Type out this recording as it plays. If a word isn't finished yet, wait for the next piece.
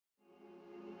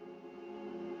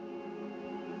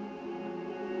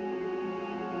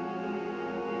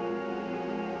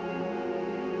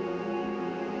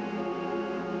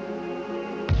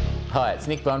Hi, it's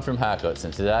Nick Bond from Harcourts,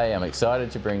 and today I'm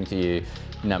excited to bring to you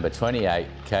number 28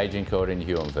 Cajun Court in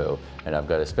HUONVILLE. And I've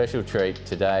got a special treat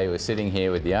today. We're sitting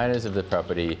here with the owners of the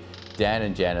property, Dan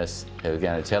and Janice, who are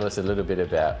going to tell us a little bit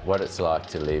about what it's like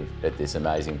to live at this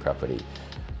amazing property.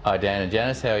 Hi Dan and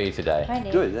Janice, how are you today? Hi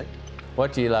Nick. Good.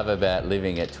 What do you love about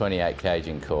living at 28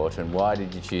 Cajun Court, and why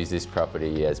did you choose this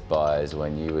property as buyers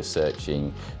when you were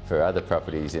searching for other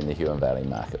properties in the Huon Valley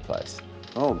marketplace?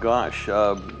 Oh gosh,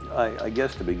 I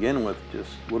guess to begin with, just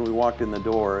when we walked in the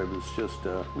door, it was just,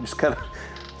 we just kind of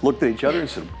looked at each other and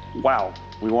said, wow.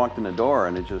 We walked in the door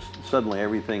and it just, suddenly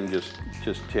everything just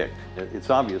ticked. It's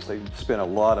obvious they spent a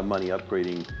lot of money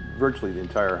upgrading virtually the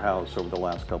entire house over the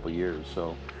last couple of years.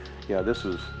 So yeah, this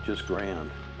was just grand.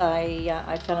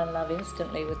 I fell in love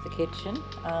instantly with the kitchen.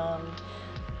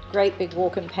 Great big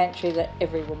walk-in pantry that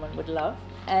every woman would love.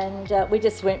 And we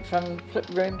just went from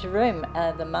room to room.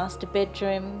 The master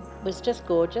bedroom was just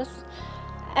gorgeous.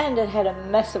 And it had a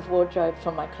massive wardrobe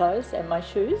for my clothes and my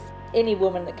shoes. Any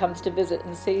woman that comes to visit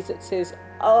and sees it says,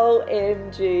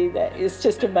 OMG, that is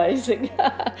just amazing.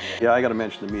 Yeah, I got to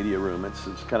mention the media room. It's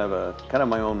kind of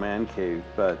my own man cave,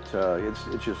 but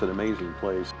it's just an amazing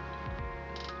place.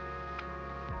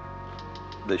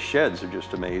 The sheds are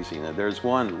just amazing. There's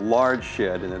one large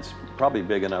shed, and it's probably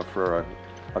big enough for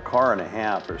a car and a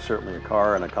half, or certainly a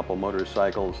car and a couple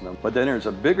motorcycles. But then there's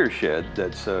a bigger shed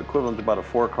that's equivalent to about a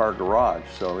 4-car garage.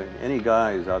 So any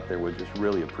guys out there would just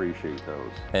really appreciate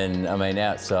those. And I mean,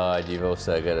 outside you've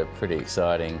also got a pretty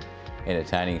exciting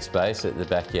entertaining space at the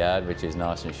backyard, which is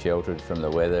nice and sheltered from the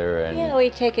weather. And yeah,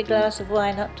 we take a glass of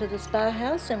wine up to the spa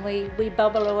house and we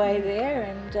bubble away there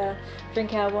and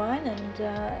drink our wine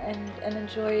and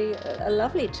enjoy a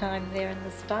lovely time there in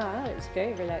the spa. It's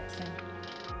very relaxing.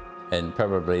 And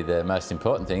probably the most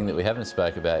important thing that we haven't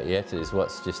spoke about yet is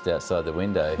what's just outside the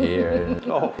window here. And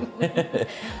oh.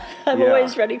 I'm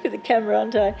always ready for the camera,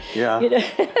 aren't I? Yeah. You know?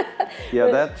 Yeah,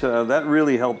 that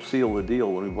really helped seal the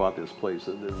deal when we bought this place.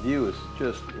 The view is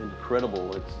just incredible.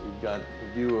 You've got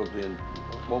a view of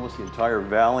almost the entire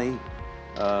valley.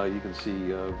 You can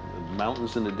see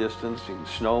mountains in the distance,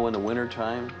 snow in the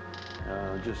wintertime.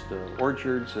 Just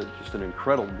orchards, just an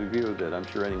incredible view that I'm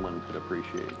sure anyone could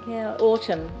appreciate. Yeah,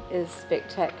 autumn is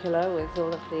spectacular with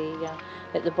all of the,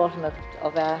 at the bottom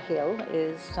of our hill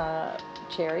is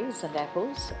cherries and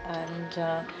apples,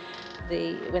 and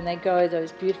when they go,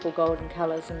 those beautiful golden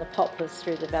colours and the poplars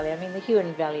through the valley. I mean, the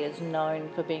Huon Valley is known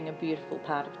for being a beautiful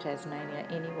part of Tasmania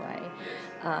anyway,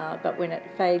 but when it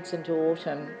fades into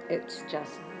autumn, it's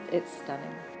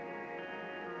stunning.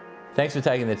 Thanks for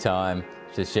taking the time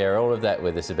to share all of that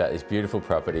with us about this beautiful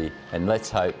property, and let's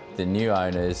hope the new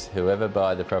owners, whoever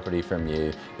buy the property from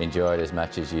you, enjoy it as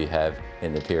much as you have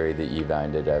in the period that you've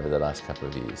owned it over the last couple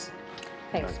of years.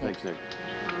 Thanks, Nick. Thanks, Nick.